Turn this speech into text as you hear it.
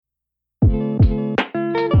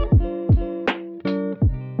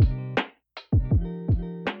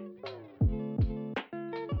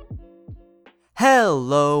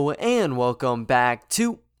Hello and welcome back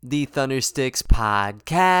to the Thundersticks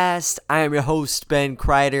podcast. I am your host, Ben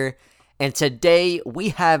Kreider, and today we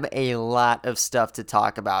have a lot of stuff to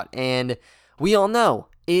talk about. And we all know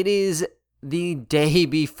it is the day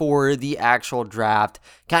before the actual draft.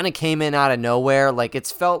 Kind of came in out of nowhere.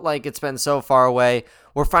 It's felt like it's been so far away.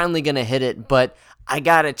 We're finally going to hit it, but I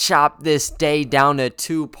got to chop this day down to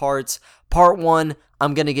two parts. Part one,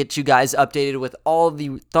 I'm going to get you guys updated with all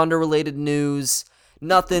the Thunder-related news,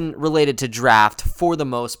 nothing related to draft for the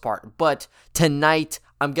most part. But tonight,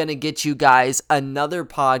 I'm going to get you guys another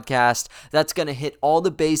podcast that's going to hit all the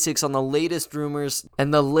basics on the latest rumors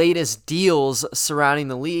and the latest deals surrounding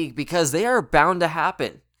the league because they are bound to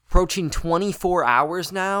happen. Approaching 24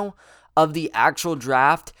 hours now of the actual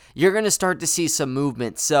draft, you're going to start to see some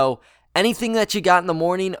movement. So anything that you got in the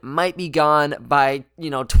morning might be gone by,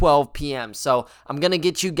 12 p.m. So I'm going to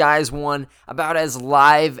get you guys one about as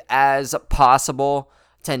live as possible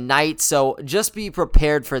tonight. So just be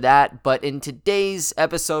prepared for that. But in today's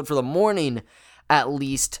episode, for the morning at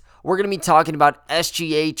least, we're going to be talking about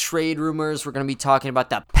SGA trade rumors. We're going to be talking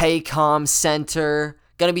about the Paycom Center.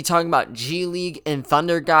 Going to be talking about G League and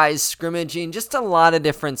Thunder guys scrimmaging. Just a lot of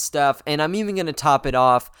different stuff. And I'm even going to top it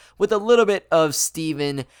off with a little bit of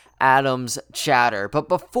Steven Adams chatter. But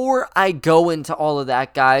before I go into all of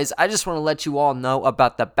that, guys, I just want to let you all know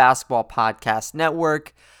about the Basketball Podcast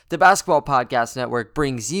Network. The Basketball Podcast Network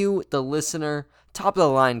brings you, the listener,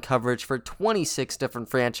 top-of-the-line coverage for 26 different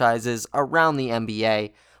franchises around the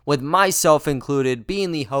NBA, with myself included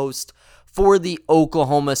being the host for the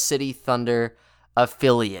Oklahoma City Thunder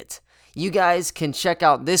affiliate. You guys can check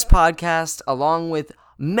out this podcast along with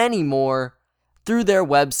many more through their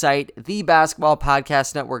website,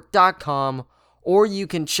 thebasketballpodcastnetwork.com, or you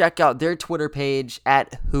can check out their Twitter page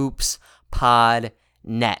at hoopspodnet.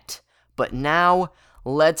 But now,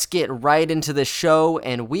 let's get right into the show,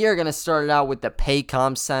 and we are going to start it out with the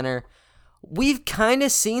Paycom Center. We've kind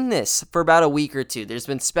of seen this for about a week or two. There's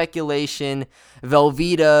been speculation.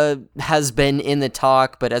 Velveeta has been in the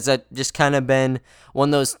talk, but has that just kind of been one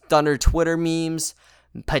of those Thunder Twitter memes?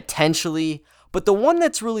 Potentially. But the one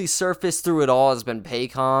that's really surfaced through it all has been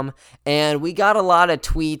Paycom, and we got a lot of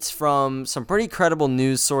tweets from some pretty credible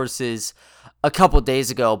news sources a couple days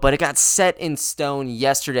ago, but it got set in stone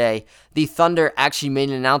yesterday. The Thunder actually made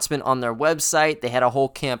an announcement on their website. They had a whole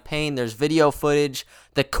campaign. There's video footage.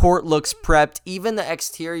 The court looks prepped. Even the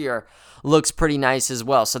exterior looks pretty nice as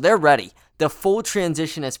well. So they're ready. The full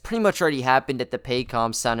transition has pretty much already happened at the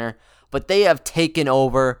Paycom Center, but they have taken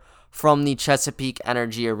over from the Chesapeake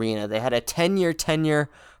Energy Arena. They had a 10-year tenure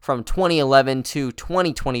from 2011 to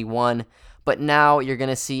 2021, but now you're going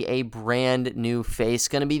to see a brand new face.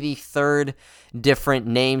 Going to be the third different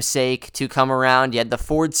namesake to come around. You had the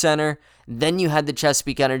Ford Center, then you had the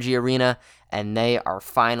Chesapeake Energy Arena, and they are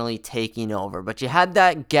finally taking over. But you had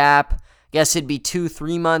that gap, I guess it'd be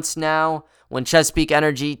 2-3 months now, when Chesapeake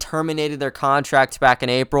Energy terminated their contract back in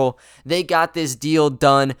April. They got this deal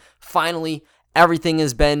done. Finally, everything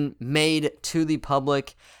has been made to the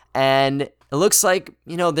public, and it looks like,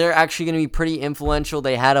 they're actually going to be pretty influential.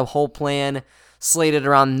 They had a whole plan slated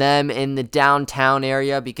around them in the downtown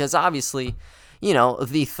area because obviously,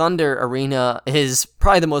 the Thunder Arena is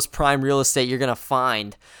probably the most prime real estate you're going to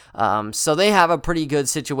find. So they have a pretty good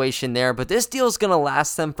situation there, but this deal is going to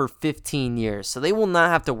last them for 15 years. So they will not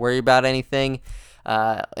have to worry about anything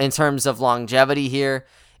in terms of longevity here.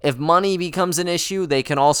 If money becomes an issue, they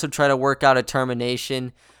can also try to work out a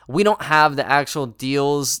termination. We don't have the actual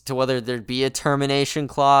deals to whether there'd be a termination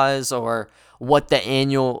clause or what the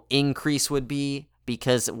annual increase would be,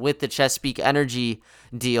 because with the Chesapeake Energy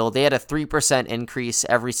deal, they had a 3% increase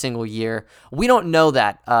every single year. We don't know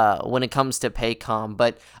that when it comes to Paycom,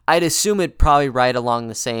 but I'd assume it probably right along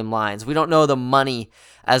the same lines. We don't know the money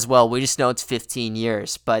as well. We just know it's 15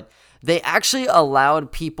 years. But they actually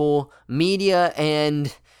allowed people, media,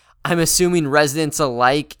 and I'm assuming residents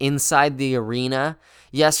alike inside the arena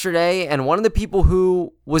yesterday, and one of the people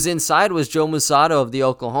who was inside was Joe Musato of the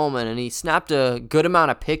Oklahoman, and he snapped a good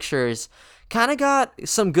amount of pictures, kind of got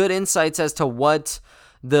some good insights as to what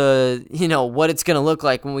what it's going to look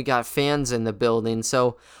like when we got fans in the building.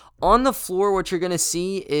 So on the floor, what you're going to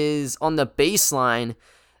see is on the baseline,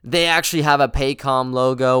 they actually have a Paycom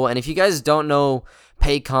logo, and if you guys don't know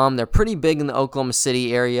Paycom, they're pretty big in the Oklahoma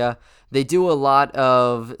City area. They do a lot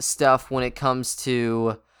of stuff when it comes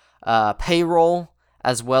to payroll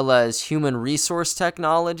as well as human resource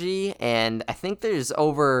technology, and I think there's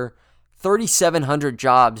over 3,700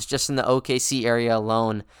 jobs just in the OKC area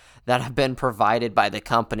alone that have been provided by the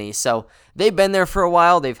company. So they've been there for a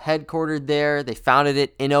while. They've headquartered there. They founded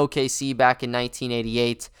it in OKC back in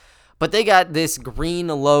 1988. But they got this green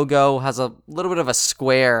logo, has a little bit of a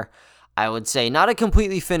square, I would say. Not a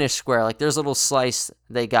completely finished square, like there's a little slice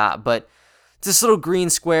they got, but it's this little green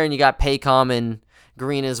square, and you got Paycom in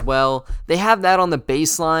green as well. They have that on the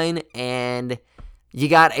baseline, and you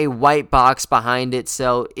got a white box behind it,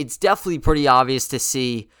 so it's definitely pretty obvious to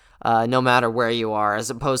see no matter where you are, as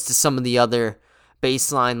opposed to some of the other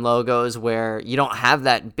baseline logos where you don't have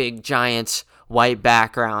that big giant white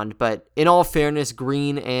background. But in all fairness,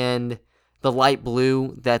 green and the light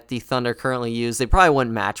blue that the Thunder currently use, they probably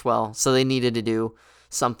wouldn't match well, so they needed to do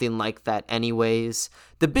something like that anyways.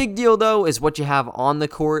 The big deal, though, is what you have on the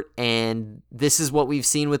court, and this is what we've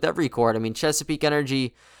seen with every court. I mean, Chesapeake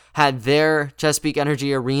Energy had their Chesapeake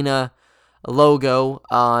Energy Arena logo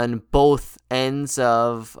on both ends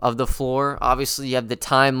of the floor. Obviously, you have the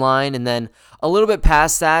timeline, and then a little bit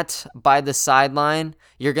past that, by the sideline,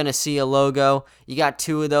 you're going to see a logo. You got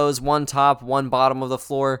two of those, one top, one bottom of the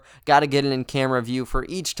floor. Got to get it in camera view for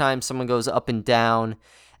each time someone goes up and down.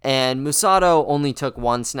 And Musato only took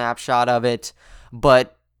one snapshot of it,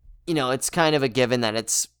 but, it's kind of a given that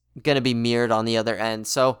it's going to be mirrored on the other end.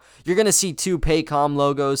 So you're going to see two Paycom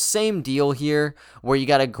logos. Same deal here, where you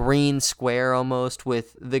got a green square almost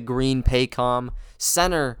with the green Paycom.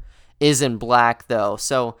 Center is in black, though.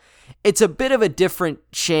 So it's a bit of a different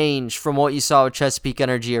change from what you saw with Chesapeake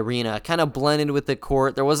Energy Arena. Kind of blended with the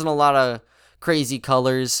court. There wasn't a lot of crazy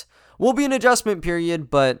colors. Will be an adjustment period,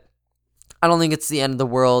 but I don't think it's the end of the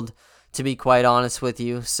world, to be quite honest with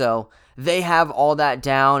you. So they have all that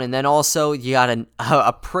down, and then also you got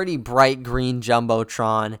a pretty bright green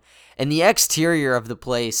Jumbotron, and the exterior of the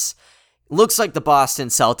place looks like the Boston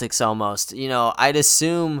Celtics almost. I'd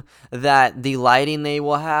assume that the lighting they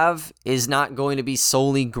will have is not going to be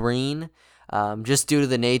solely green, just due to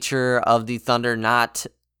the nature of the Thunder not,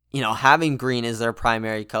 having green as their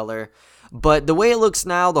primary color. But the way it looks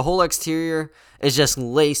now, the whole exterior is just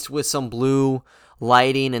laced with some blue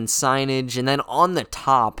lighting and signage. And then on the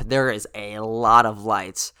top, there is a lot of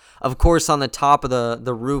lights. Of course, on the top of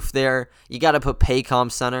the roof there, you got to put Paycom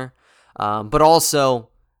Center. But also,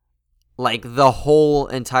 like, the whole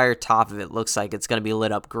entire top of it looks like it's going to be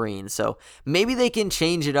lit up green. So maybe they can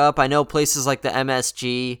change it up. I know places like the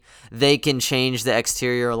MSG, they can change the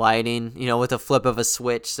exterior lighting, with a flip of a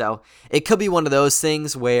switch. So it could be one of those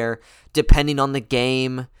things where, depending on the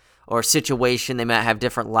game or situation, they might have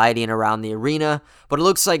different lighting around the arena. But it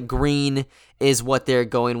looks like green is what they're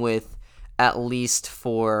going with, at least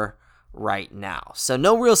for right now. So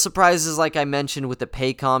no real surprises, like I mentioned, with the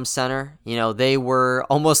Paycom Center. They were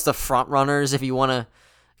almost the front runners, if you want to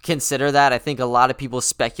consider that. I think a lot of people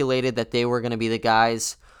speculated that they were going to be the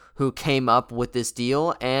guys who came up with this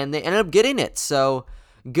deal, and they ended up getting it. So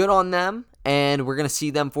good on them, and we're going to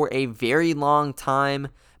see them for a very long time.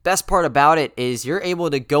 Best part about it is you're able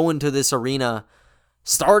to go into this arena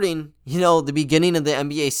starting, the beginning of the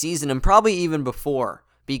NBA season, and probably even before.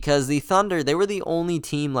 Because the Thunder, they were the only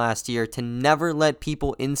team last year to never let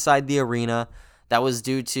people inside the arena. That was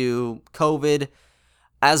due to COVID.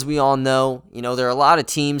 As we all know, there are a lot of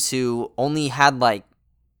teams who only had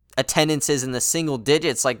attendances in the single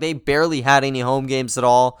digits. They barely had any home games at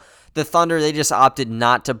all. The Thunder, they just opted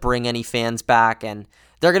not to bring any fans back, and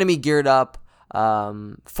they're going to be geared up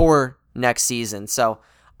for next season. So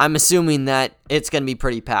I'm assuming that it's going to be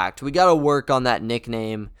pretty packed. We got to work on that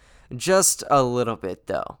nickname just a little bit,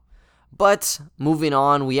 though. But moving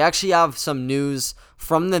on, we actually have some news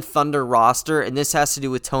from the Thunder roster, and this has to do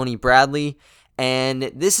with Tony Bradley. And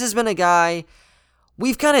this has been a guy,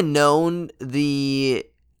 we've kind of known the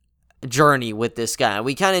journey with this guy.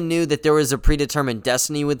 We kind of knew that there was a predetermined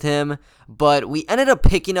destiny with him, but we ended up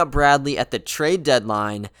picking up Bradley at the trade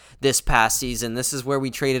deadline this past season. This is where we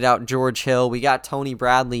traded out George Hill. We got Tony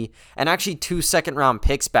Bradley and actually 2 second-round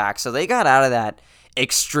picks back, so they got out of that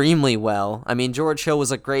extremely well. I mean, George Hill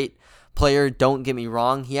was a great player, don't get me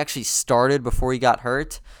wrong. He actually started before he got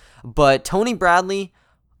hurt, but Tony Bradley,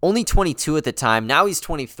 only 22 at the time. Now he's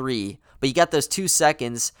 23, but you got those 2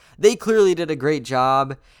 seconds. They clearly did a great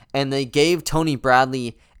job, and they gave Tony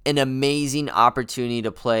Bradley an amazing opportunity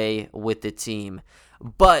to play with the team.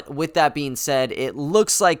 But with that being said, it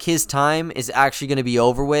looks like his time is actually going to be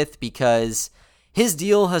over with, because his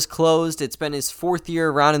deal has closed. It's been his 4th year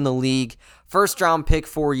around in the league. First round pick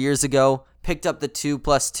 4 years ago, picked up the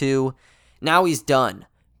 2+2. Now he's done.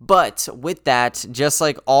 But with that, just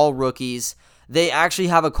like all rookies, they actually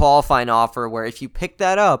have a qualifying offer where if you pick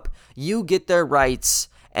that up, you get their rights,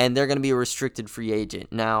 and they're going to be a restricted free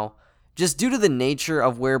agent. Now, just due to the nature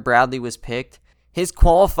of where Bradley was picked, his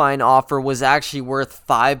qualifying offer was actually worth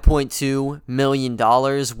 $5.2 million,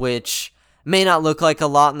 which may not look like a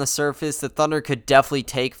lot on the surface. The Thunder could definitely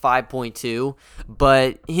take 5.2,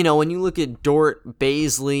 but when you look at Dort,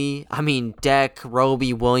 Baisley, Deck,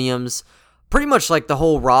 Roby, Williams, pretty much like the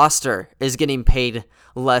whole roster is getting paid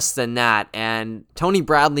less than that, and Tony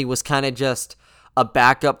Bradley was kind of just a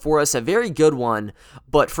backup for us, a very good one,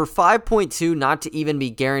 but for 5.2 not to even be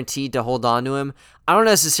guaranteed to hold on to him, I don't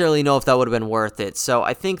necessarily know if that would have been worth it. So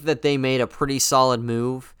I think that they made a pretty solid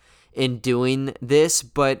move in doing this,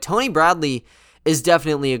 but Tony Bradley is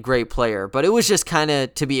definitely a great player, but it was just kind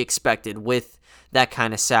of to be expected with that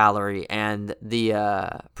kind of salary and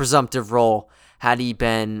the presumptive role had he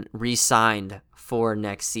been re-signed for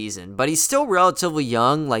next season. But he's still relatively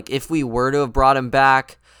young. Like, if we were to have brought him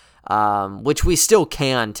back, which we still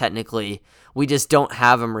can technically, we just don't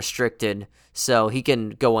have him restricted, so he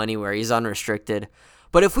can go anywhere. He's unrestricted.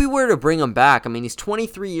 But if we were to bring him back, he's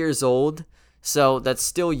 23 years old, so that's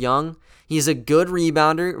still young. He's a good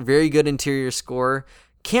rebounder, very good interior scorer,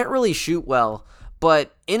 can't really shoot well,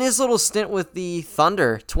 but in his little stint with the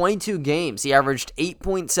Thunder, 22 games, he averaged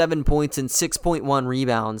 8.7 points and 6.1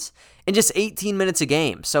 rebounds in just 18 minutes a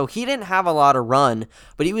game. So he didn't have a lot of run,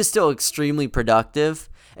 but he was still extremely productive.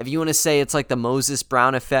 If you want to say it's like the Moses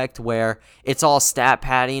Brown effect where it's all stat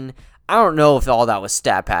padding, I don't know if all that was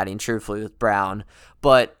stat padding, truthfully, with Brown,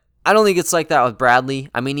 but I don't think it's like that with Bradley.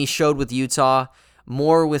 He showed with Utah,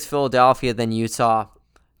 more with Philadelphia than Utah,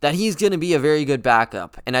 that he's going to be a very good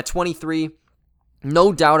backup. And at 23,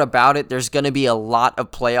 no doubt about it, there's going to be a lot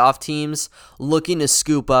of playoff teams looking to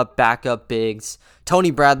scoop up backup bigs.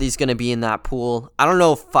 Tony Bradley's going to be in that pool. I don't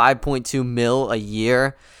know if 5.2 mil a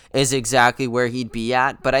year is exactly where he'd be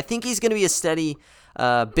at, but I think he's going to be a steady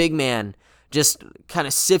big man, just kind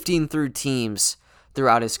of sifting through teams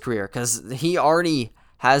throughout his career, because he already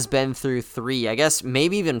has been through 3, I guess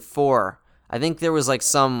maybe even 4. I think there was like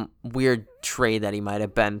some weird trade that he might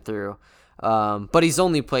have been through, but he's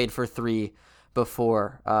only played for 3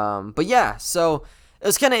 before. But yeah, so it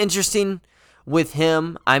was kind of interesting with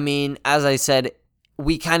him. As I said,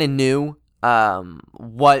 we kind of knew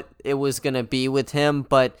what it was going to be with him,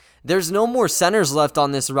 but there's no more centers left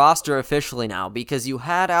on this roster officially now, because you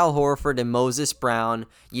had Al Horford and Moses Brown.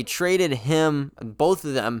 You traded him, both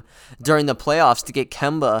of them, during the playoffs to get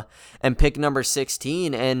Kemba and pick number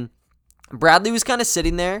 16, and Bradley was kind of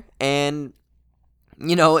sitting there, and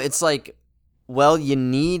it's like, well, you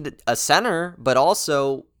need a center, but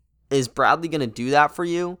also, is Bradley going to do that for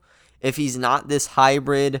you if he's not this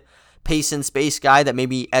hybrid pace and space guy that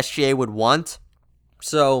maybe SGA would want?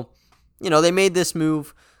 So, they made this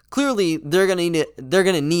move. Clearly, they're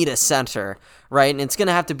gonna need a center, right? And it's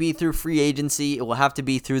gonna have to be through free agency. It will have to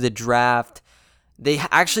be through the draft. They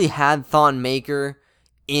actually had Thon Maker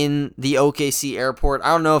in the OKC airport. I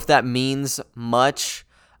don't know if that means much.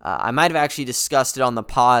 I might have actually discussed it on the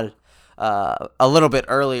pod a little bit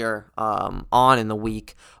earlier on in the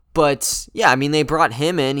week. But yeah, they brought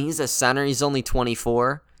him in. He's a center. He's only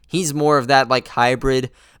 24. He's more of that like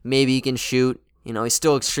hybrid. Maybe he can shoot. He's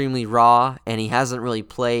still extremely raw, and he hasn't really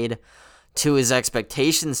played to his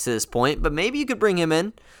expectations to this point, but maybe you could bring him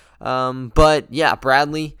in. But yeah,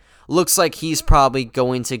 Bradley looks like he's probably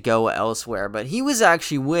going to go elsewhere, but he was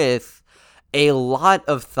actually with a lot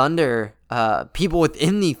of Thunder, people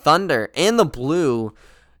within the Thunder and the Blue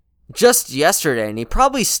just yesterday, and he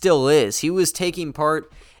probably still is. He was taking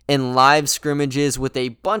part in live scrimmages with a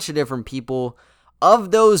bunch of different people.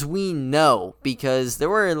 Of those we know, because there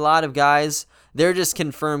were a lot of guys. They're just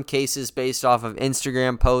confirmed cases based off of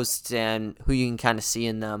Instagram posts and who you can kind of see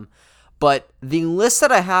in them. But the list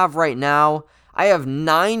that I have right now, I have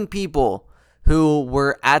 9 people who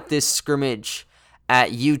were at this scrimmage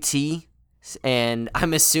at UT. And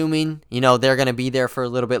I'm assuming, they're going to be there for a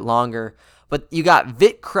little bit longer. But you got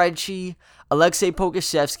Vit Krejci, Alexei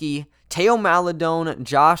Pokusevski, Teo Maladone,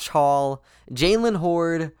 Josh Hall, Jalen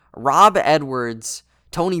Horde, Rob Edwards,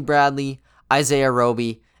 Tony Bradley, Isaiah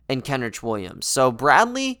Roby, and Kenrich Williams. So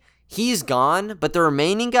Bradley, he's gone, but the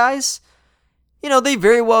remaining guys, they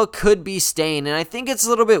very well could be staying. And I think it's a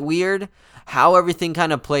little bit weird how everything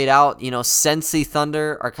kind of played out, since the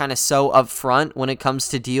Thunder are kind of so upfront when it comes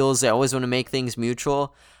to deals. They always want to make things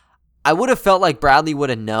mutual. I would have felt like Bradley would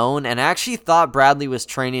have known, and I actually thought Bradley was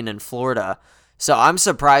training in Florida. So I'm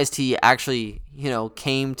surprised he actually,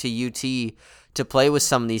 came to UT to play with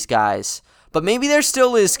some of these guys. But maybe there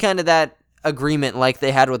still is kind of that agreement like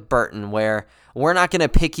they had with Burton, where we're not going to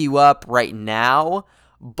pick you up right now,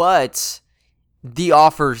 but the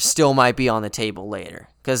offer still might be on the table later,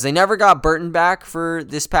 because they never got Burton back for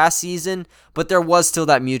this past season, but there was still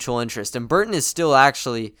that mutual interest, and Burton is still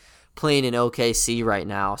actually playing in OKC right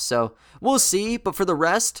now, so we'll see. But for the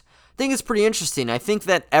rest, I think it's pretty interesting. I think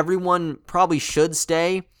that everyone probably should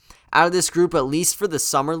stay out of this group, at least for the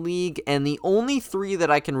summer league. And the only three that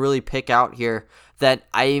I can really pick out here that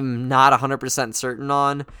I'm not 100% certain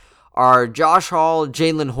on are Josh Hall,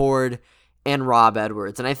 Jalen Horde, and Rob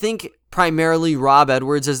Edwards. And I think primarily Rob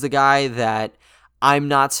Edwards is the guy that I'm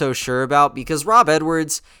not so sure about, because Rob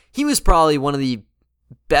Edwards, he was probably one of the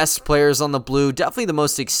best players on the Blue, definitely the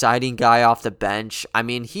most exciting guy off the bench. I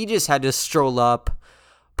mean, he just had to stroll up,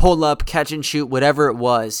 pull up, catch and shoot, whatever it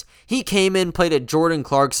was. He came in, played a Jordan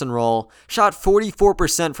Clarkson role, shot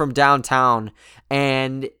 44% from downtown,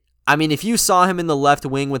 and I mean, if you saw him in the left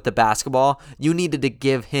wing with the basketball, you needed to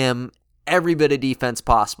give him every bit of defense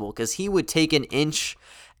possible, because he would take an inch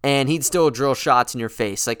and he'd still drill shots in your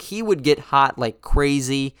face. Like, he would get hot like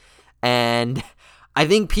crazy, and I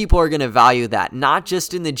think people are going to value that, not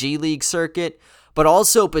just in the G League circuit, but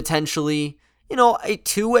also potentially, a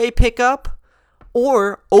two-way pickup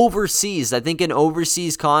or overseas. I think an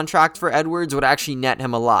overseas contract for Edwards would actually net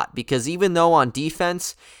him a lot, because even though on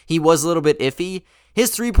defense he was a little bit iffy,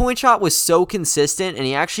 his three-point shot was so consistent, and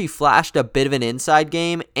he actually flashed a bit of an inside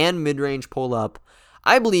game and mid-range pull-up.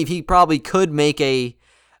 I believe he probably could make a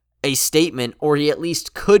statement, or he at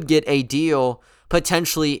least could get a deal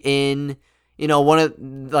potentially in, one of,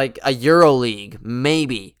 like, a Euro League,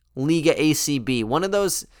 maybe Liga ACB, one of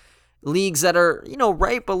those leagues that are,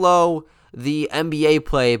 right below the NBA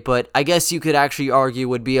play, but I guess you could actually argue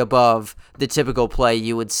would be above the typical play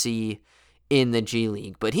you would see in the G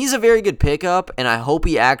League. But he's a very good pickup, and I hope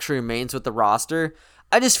he actually remains with the roster.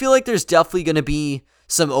 I just feel like there's definitely going to be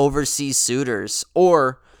some overseas suitors,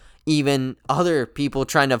 or even other people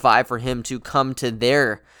trying to vie for him to come to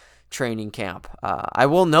their training camp. I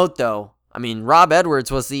will note, though, I mean, Rob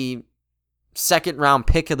Edwards was the second-round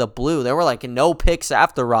pick of the Blue. There were, like, no picks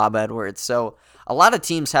after Rob Edwards, so a lot of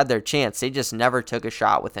teams had their chance. They just never took a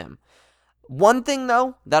shot with him. One thing,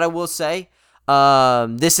 though, that I will say,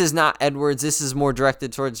 this is not Edwards. This is more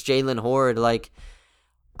directed towards Jalen Horde. Like,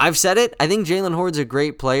 I've said it. I think Jalen Horde's a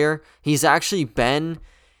great player. He's actually been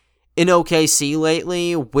in OKC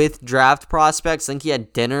lately with draft prospects. I think he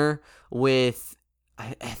had dinner with,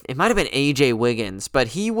 it might have been AJ Wiggins, but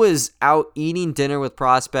he was out eating dinner with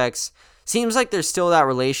prospects. Seems like there's still that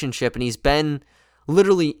relationship, and he's been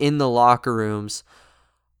literally in the locker rooms.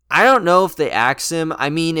 I don't know if they axe him. I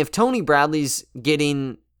mean, if Tony Bradley's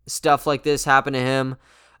getting stuff like this happen to him,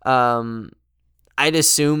 I'd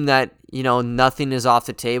assume that, nothing is off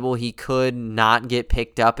the table. He could not get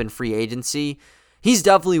picked up in free agency. He's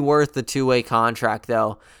definitely worth the two-way contract,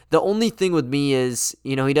 though. The only thing with me is,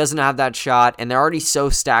 he doesn't have that shot, and they're already so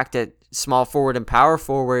stacked at small forward and power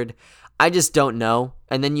forward. I just don't know.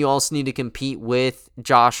 And then you also need to compete with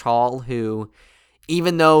Josh Hall, who,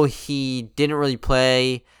 even though he didn't really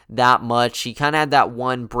play that much, he kind of had that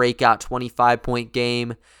one breakout 25-point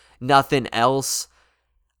game, nothing else.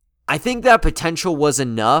 I think that potential was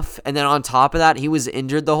enough, and then on top of that, he was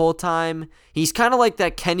injured the whole time. He's kind of like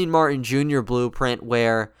that Kenyon Martin Jr. blueprint,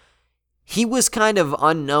 where he was kind of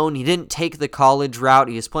unknown. He didn't take the college route.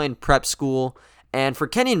 He was playing prep school, and for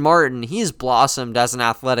Kenyon Martin, he's blossomed as an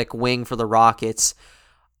athletic wing for the Rockets.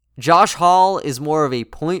 Josh Hall is more of a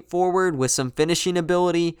point forward with some finishing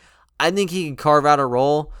ability. I think he can carve out a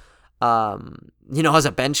role, as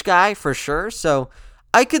a bench guy for sure, so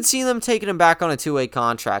I could see them taking him back on a two-way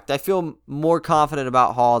contract. I feel more confident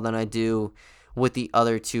about Hall than I do with the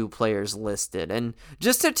other two players listed. And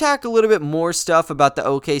just to tack a little bit more stuff about the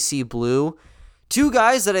OKC Blue, two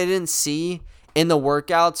guys that I didn't see in the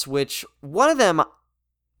workouts, which one of them,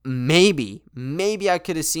 maybe I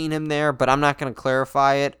could have seen him there, but I'm not going to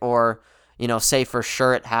clarify it or, say for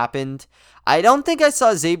sure it happened. I don't think I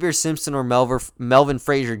saw Xavier Simpson or Melvin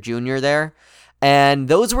Frazier Jr. there. And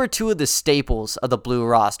those were two of the staples of the Blue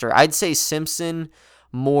roster. I'd say Simpson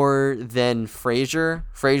more than Frazier.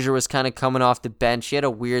 Frazier was kind of coming off the bench. He had a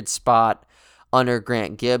weird spot under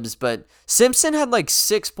Grant Gibbs, but Simpson had like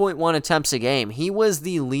 6.1 attempts a game. He was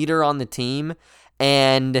the leader on the team,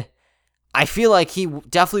 and I feel like he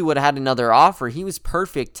definitely would have had another offer. He was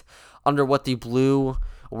perfect under what the Blue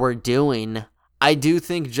were doing. I do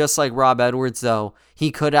think, just like Rob Edwards, though, he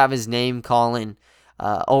could have his name calling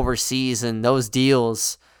overseas, and those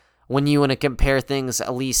deals, when you want to compare things,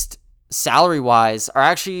 at least salary-wise, are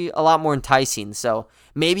actually a lot more enticing. So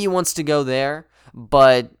maybe he wants to go there,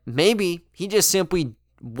 but maybe he just simply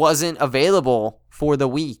wasn't available for the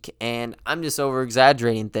week, and I'm just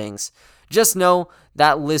over-exaggerating things. Just know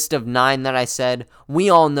that list of 9 that I said, we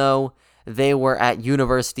all know they were at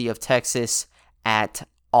University of Texas at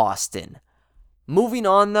Austin. Moving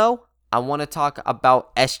on, though, I want to talk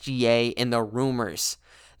about SGA and the rumors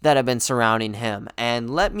that have been surrounding him. And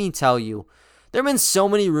let me tell you, there have been so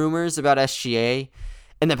many rumors about SGA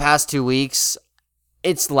in the past 2 weeks.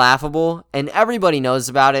 It's laughable, and everybody knows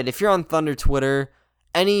about it. If you're on Thunder Twitter,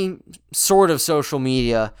 any sort of social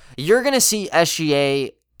media, you're going to see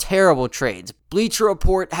SGA terrible trades. Bleacher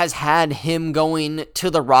Report has had him going to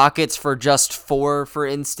the Rockets for just 4, for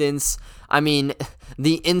instance. I mean,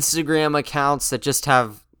 the Instagram accounts that just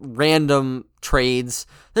have random trades,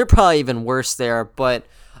 they're probably even worse there, but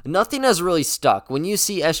nothing has really stuck. When you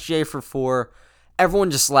see SGA for 4,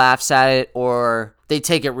 everyone just laughs at it or they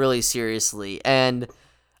take it really seriously. And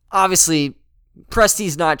obviously,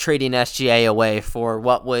 Presti's not trading SGA away for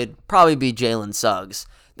what would probably be Jalen Suggs.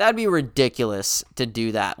 That'd be ridiculous to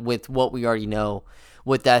do that with what we already know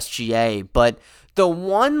with SGA. But the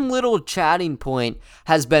one little chatting point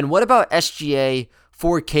has been, what about SGA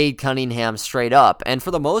for Cade Cunningham straight up? And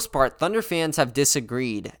for the most part, Thunder fans have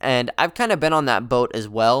disagreed. And I've kind of been on that boat as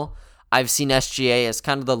well. I've seen SGA as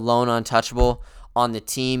kind of the lone untouchable on the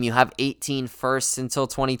team. You have 18 firsts until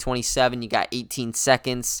 2027. You got 18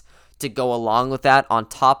 seconds to go along with that on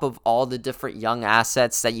top of all the different young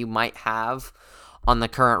assets that you might have on the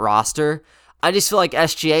current roster. I just feel like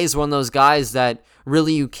SGA is one of those guys that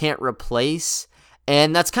really you can't replace.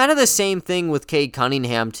 And that's kind of the same thing with Cade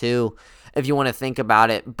Cunningham too, if you want to think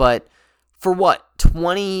about it. But for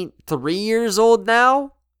 23 years old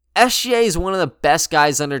now? SGA is one of the best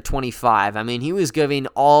guys under 25. I mean, he was giving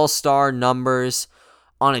all-star numbers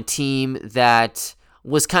on a team that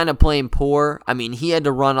was kind of playing poor. I mean, he had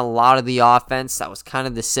to run a lot of the offense. That was kind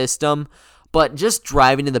of the system. But just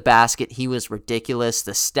driving to the basket, he was ridiculous.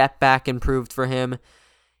 The step back improved for him.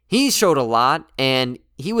 He showed a lot, and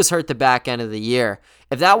he was hurt the back end of the year.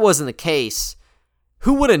 If that wasn't the case,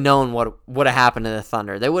 who would have known what would have happened to the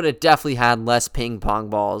Thunder? They would have definitely had less ping pong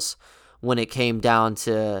balls when it came down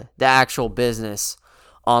to the actual business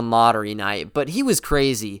on lottery night. But he was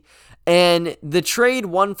crazy. And the trade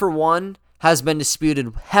 1-for-1 has been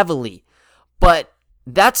disputed heavily. But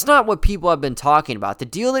that's not what people have been talking about. The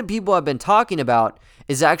deal that people have been talking about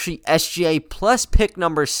is actually SGA plus pick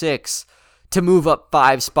number 6 to move up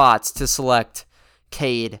 5 spots to select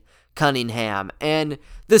Cade Cunningham. And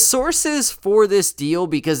the sources for this deal,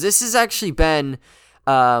 because this has actually been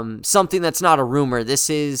something that's not a rumor. This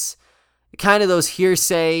is kind of those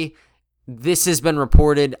hearsay. This has been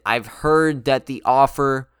reported. I've heard that the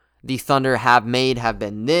offer the Thunder have made have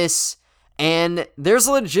been this. And there's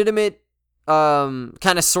a legitimate kind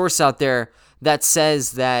of source out there that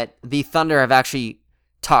says that the Thunder have actually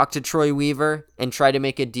talked to Troy Weaver and tried to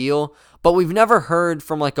make a deal, but we've never heard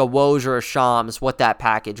from like a Woj or a Shams what that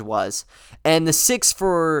package was. And the 6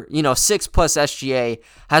 plus SGA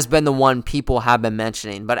has been the one people have been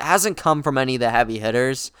mentioning, but it hasn't come from any of the heavy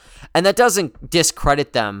hitters, and that doesn't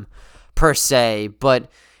discredit them per se,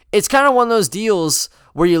 but it's kind of one of those deals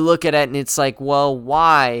where you look at it and it's like, well,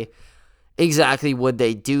 why exactly would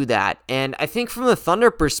they do that? And I think from the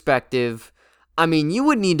Thunder perspective, I mean, you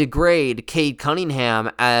would need to grade Cade Cunningham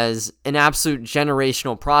as an absolute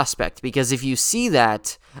generational prospect, because if you see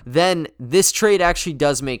that, then this trade actually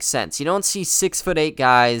does make sense. You don't see 6'8"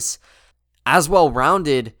 guys as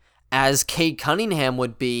well-rounded as Cade Cunningham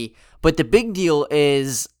would be, but the big deal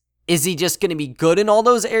is he just going to be good in all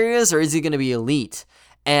those areas, or is he going to be elite?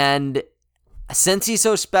 And since he's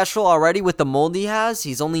so special already with the mold he has,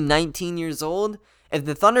 he's only 19 years old. If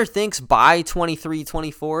the Thunder thinks by 23,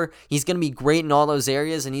 24, he's going to be great in all those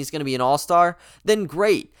areas and he's going to be an all-star, then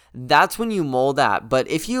great. That's when you mold that. But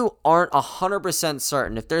if you aren't 100%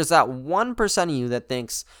 certain, if there's that 1% of you that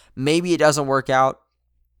thinks maybe it doesn't work out,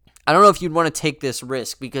 I don't know if you'd want to take this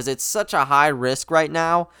risk, because it's such a high risk right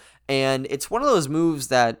now. And it's one of those moves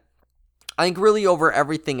that I think really over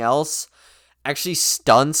everything else actually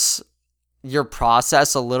stunts your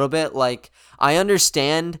process a little bit. Like, I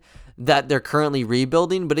understand that they're currently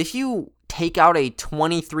rebuilding, but if you take out a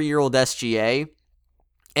 23-year-old SGA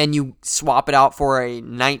and you swap it out for a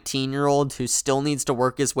 19-year-old who still needs to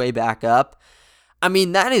work his way back up, I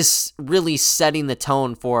mean, that is really setting the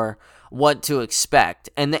tone for what to expect.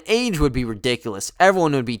 And the age would be ridiculous.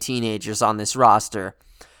 Everyone would be teenagers on this roster,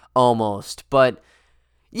 almost. But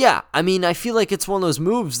yeah, I mean, I feel like it's one of those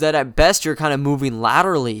moves that at best you're kind of moving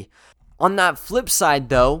laterally. On that flip side,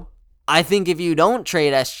 though, I think if you don't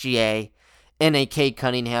trade SGA in a Cade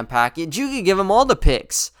Cunningham package, you could give him all the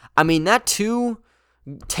picks. I mean, that 2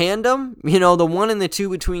 tandem, the 1 and the 2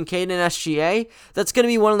 between Cade and SGA, that's going to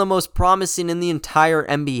be one of the most promising in the entire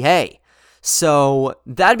NBA. So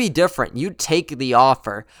that'd be different. You'd take the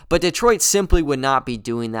offer, but Detroit simply would not be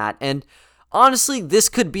doing that. And honestly, this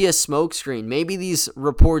could be a smokescreen. Maybe these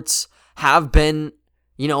reports have been,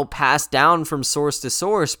 passed down from source to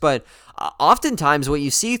source, but oftentimes what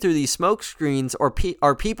you see through these smoke screens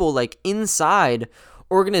are people like inside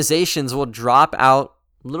organizations will drop out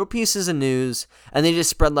little pieces of news and they just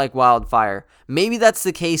spread like wildfire. Maybe that's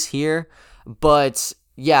the case here, but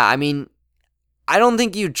yeah, I mean, I don't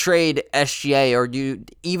think you'd trade SGA or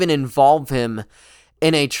you'd even involve him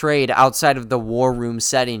in a trade outside of the war room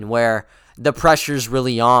setting where the pressure's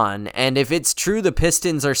really on. And if it's true the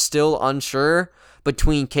Pistons are still unsure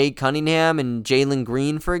between Cade Cunningham and Jalen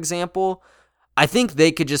Green, for example, I think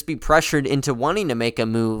they could just be pressured into wanting to make a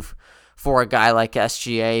move for a guy like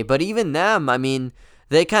SGA. But even them, I mean,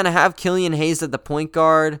 they kind of have Killian Hayes at the point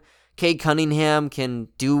guard. Cade Cunningham can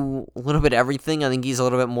do a little bit of everything. I think he's a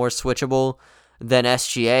little bit more switchable than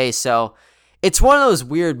SGA. So it's one of those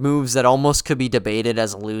weird moves that almost could be debated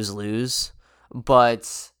as a lose-lose.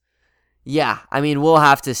 But yeah, I mean, we'll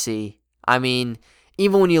have to see. I mean,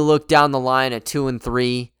 even when you look down the line at 2 and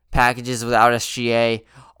 3, packages without SGA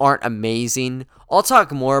aren't amazing. I'll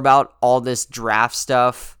talk more about all this draft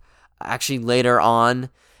stuff actually later on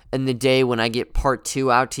in the day when I get part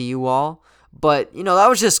 2 out to you all. But, that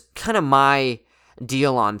was just kind of my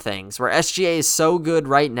deal on things, where SGA is so good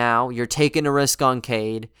right now, you're taking a risk on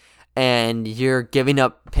Cade, and you're giving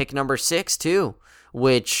up pick number 6 too,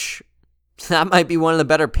 which that might be one of the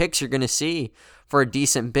better picks you're going to see for a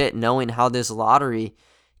decent bit, knowing how this lottery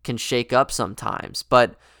can shake up sometimes.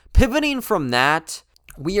 But pivoting from that,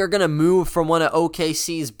 we are going to move from one of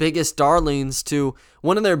OKC's biggest darlings to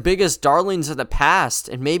one of their biggest darlings of the past,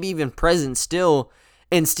 and maybe even present still,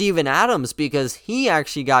 in Steven Adams, because he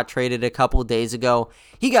actually got traded a couple days ago.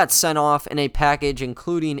 He got sent off in a package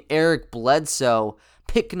including Eric Bledsoe,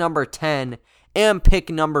 pick number 10, and pick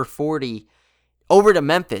number 40, over to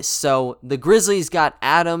Memphis. So the Grizzlies got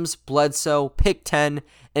Adams, Bledsoe, pick 10,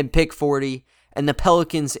 and pick 40, and the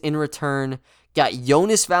Pelicans in return got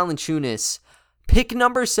Jonas Valanciunas, pick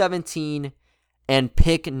number 17, and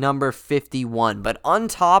pick number 51. But on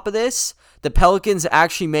top of this, the Pelicans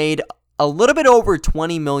actually made a little bit over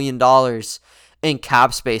 $20 million in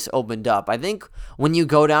cap space opened up. I think when you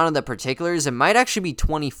go down to the particulars, it might actually be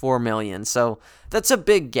 $24 million. So that's a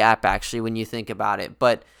big gap actually when you think about it.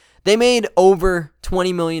 But they made over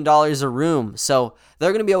 $20 million a room. So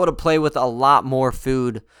they're going to be able to play with a lot more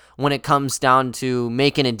food when it comes down to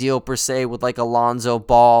making a deal per se with like Alonzo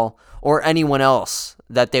Ball or anyone else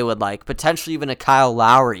that they would like. Potentially even a Kyle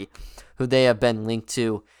Lowry, who they have been linked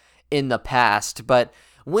to in the past. But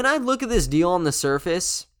when I look at this deal on the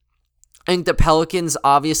surface, I think the Pelicans,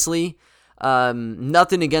 obviously,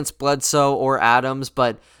 nothing against Bledsoe or Adams,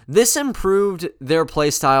 but this improved their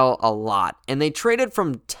play style a lot. And they traded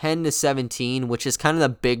from 10 to 17, which is kind of the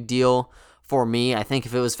big deal for me. I think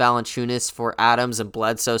if it was Valanciunas for Adams and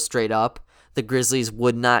Bledsoe straight up, the Grizzlies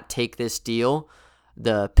would not take this deal.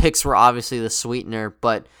 The picks were obviously the sweetener,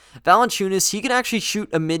 but Valanciunas, he can actually shoot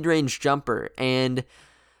a mid-range jumper, and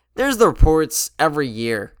there's the reports every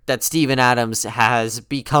year that Steven Adams has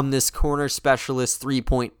become this corner specialist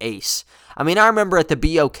three-point ace. I mean, I remember at the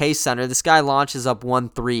BOK Center, this guy launches up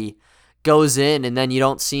 1-3, goes in, and then you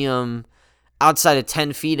don't see him outside of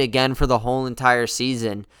 10 feet again for the whole entire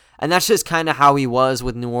season. And that's just kind of how he was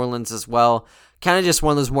with New Orleans as well. Kind of just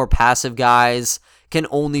one of those more passive guys, can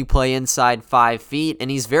only play inside 5 feet,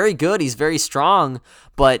 and he's very good, he's very strong,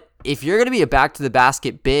 but if you're going to be a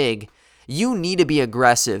back-to-the-basket big, you need to be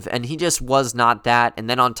aggressive, and he just was not that. And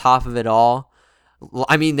then on top of it all,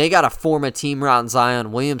 I mean, they got to form a team around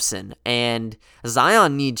Zion Williamson, and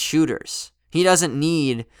Zion needs shooters. He doesn't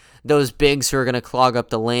need those bigs who are going to clog up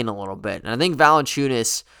the lane a little bit. And I think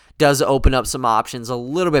Valanciunas does open up some options a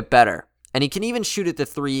little bit better, and he can even shoot at the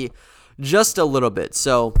 3 just a little bit.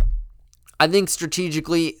 So I think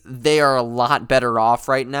strategically they are a lot better off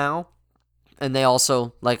right now, and they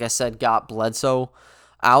also, like I said, got Bledsoe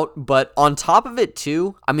out. But on top of it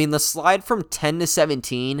too, I mean, the slide from 10 to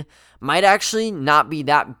 17 might actually not be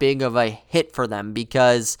that big of a hit for them,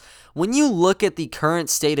 because when you look at the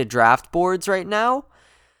current state of draft boards right now,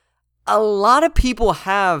 a lot of people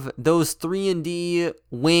have those 3-and-D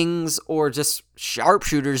wings or just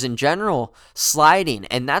sharpshooters in general sliding,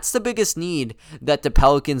 and that's the biggest need that the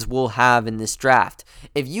Pelicans will have in this draft.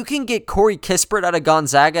 If you can get Corey Kispert out of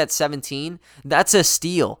Gonzaga at 17, that's a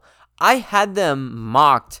steal. I had them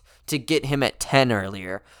mocked to get him at 10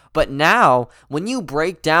 earlier, but now when you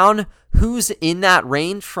break down who's in that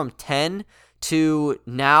range from 10 to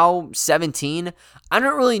now 17, I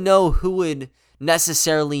don't really know who would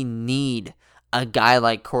necessarily need a guy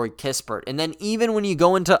like Corey Kispert. And then even when you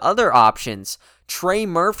go into other options, Trey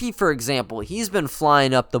Murphy, for example, he's been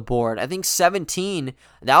flying up the board. I think 17,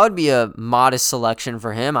 that would be a modest selection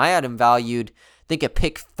for him. I had him valued think a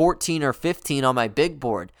pick 14 or 15 on my big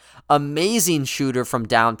board. Amazing shooter from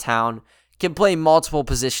downtown. Can play multiple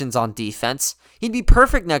positions on defense. He'd be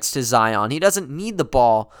perfect next to Zion. He doesn't need the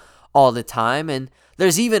ball all the time. And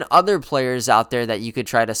there's even other players out there that you could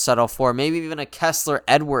try to settle for. Maybe even a Kessler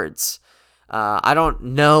Edwards. I don't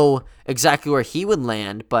know exactly where he would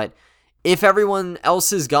land, but if everyone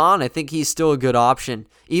else is gone, I think he's still a good option.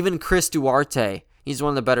 Even Chris Duarte, he's one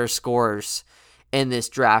of the better scorers in this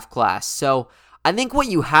draft class. So I think what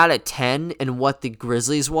you had at 10 and what the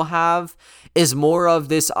Grizzlies will have is more of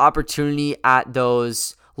this opportunity at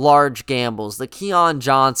those large gambles. The Keon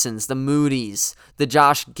Johnsons, the Moody's, the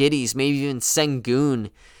Josh Giddeys, maybe even Sengun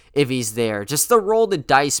if he's there. Just the roll the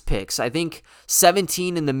dice picks. I think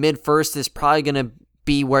 17 in the mid-first is probably going to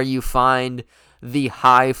be where you find the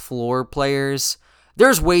high floor players.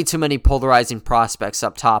 There's way too many polarizing prospects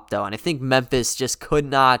up top, though, and I think Memphis just could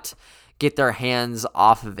not get their hands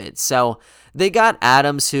off of it. So they got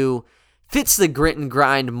Adams, who fits the grit and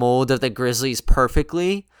grind mold of the Grizzlies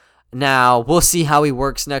perfectly. Now, we'll see how he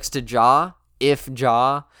works next to Ja, if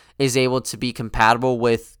Ja is able to be compatible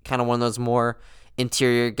with kind of one of those more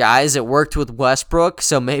interior guys. It worked with Westbrook,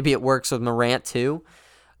 so maybe it works with Morant too.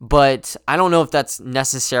 But I don't know if that's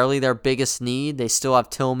necessarily their biggest need. They still have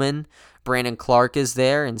Tillman. Brandon Clark is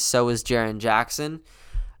there, and so is Jaren Jackson.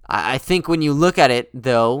 I think when you look at it,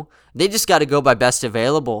 though, they just got to go by best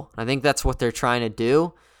available. I think that's what they're trying to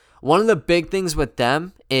do. One of the big things with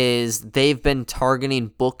them is they've been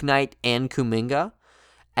targeting Bouknight and Kuminga,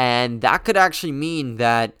 and that could actually mean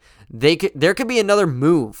that there could be another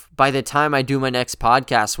move by the time I do my next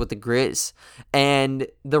podcast with the Grizz. And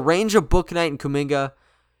the range of Bouknight and Kuminga,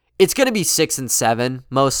 it's going to be 6 and 7,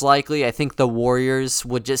 most likely. I think the Warriors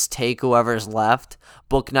would just take whoever's left.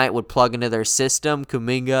 Bouknight would plug into their system.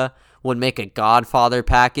 Kuminga would make a Godfather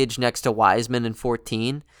package next to Wiseman in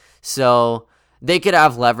 14. So they could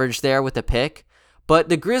have leverage there with the pick. But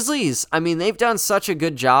the Grizzlies, I mean, they've done such a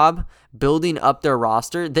good job building up their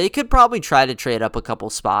roster. They could probably try to trade up a couple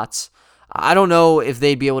spots. I don't know if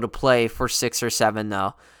they'd be able to play for 6 or 7,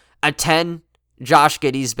 though. At 10, Josh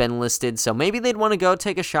Giddey's been listed, so maybe they'd want to go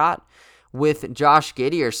take a shot with Josh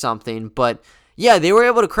Giddey or something. But yeah, they were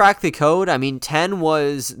able to crack the code. I mean, 10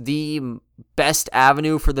 was the best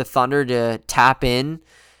avenue for the Thunder to tap in.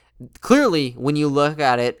 Clearly, when you look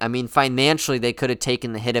at it, I mean, financially, they could have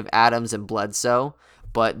taken the hit of Adams and Bledsoe,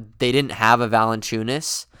 but they didn't have a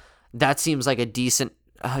Valanciunas. That seems like a decent,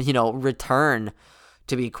 return,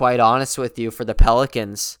 to be quite honest with you, for the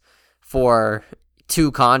Pelicans for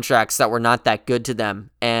 2 contracts that were not that good to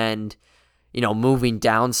them and, moving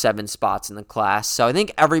down 7 spots in the class. So I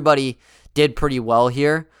think everybody did pretty well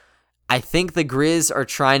here. I think the Grizz are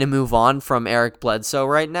trying to move on from Eric Bledsoe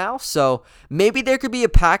right now, so maybe there could be a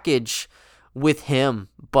package with him,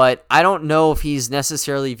 but I don't know if he's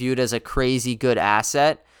necessarily viewed as a crazy good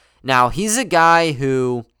asset. Now, he's a guy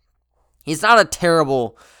who, he's not a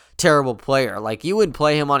terrible player. Like, you would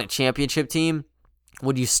play him on a championship team.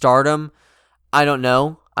 Would you start him? I don't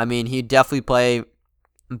know. I mean, he'd definitely play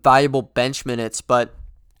valuable bench minutes, but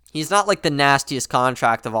he's not like the nastiest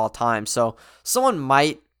contract of all time, so someone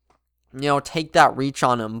might take that reach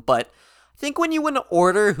on him. But I think when you win an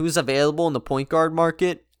order who's available in the point guard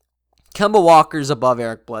market, Kemba Walker's above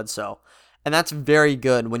Eric Bledsoe. And that's very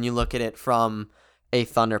good when you look at it from a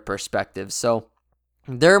Thunder perspective. So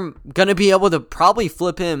they're going to be able to probably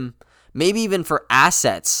flip him, maybe even for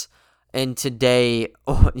assets in today,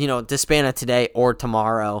 the span of today or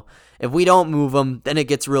tomorrow. If we don't move him, then it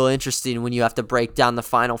gets real interesting when you have to break down the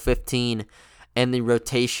final 15 and the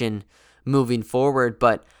rotation moving forward.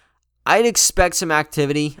 But I'd expect some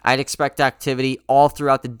activity. I'd expect activity all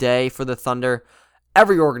throughout the day for the Thunder,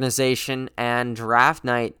 every organization, and draft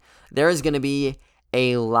night. There is going to be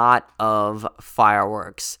a lot of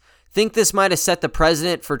fireworks. Think this might have set the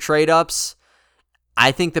precedent for trade-ups.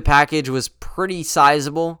 I think the package was pretty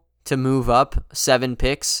sizable to move up 7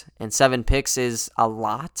 picks, and 7 picks is a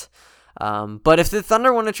lot. But if the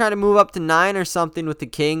Thunder want to try to move up to 9 or something with the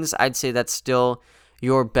Kings, I'd say that's still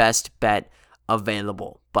your best bet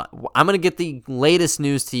available. But I'm going to get the latest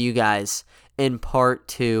news to you guys in part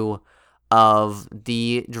 2 of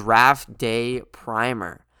the draft day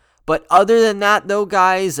primer. But other than that, though,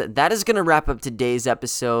 guys, that is going to wrap up today's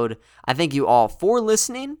episode. I thank you all for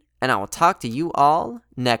listening, and I will talk to you all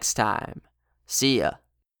next time. See ya.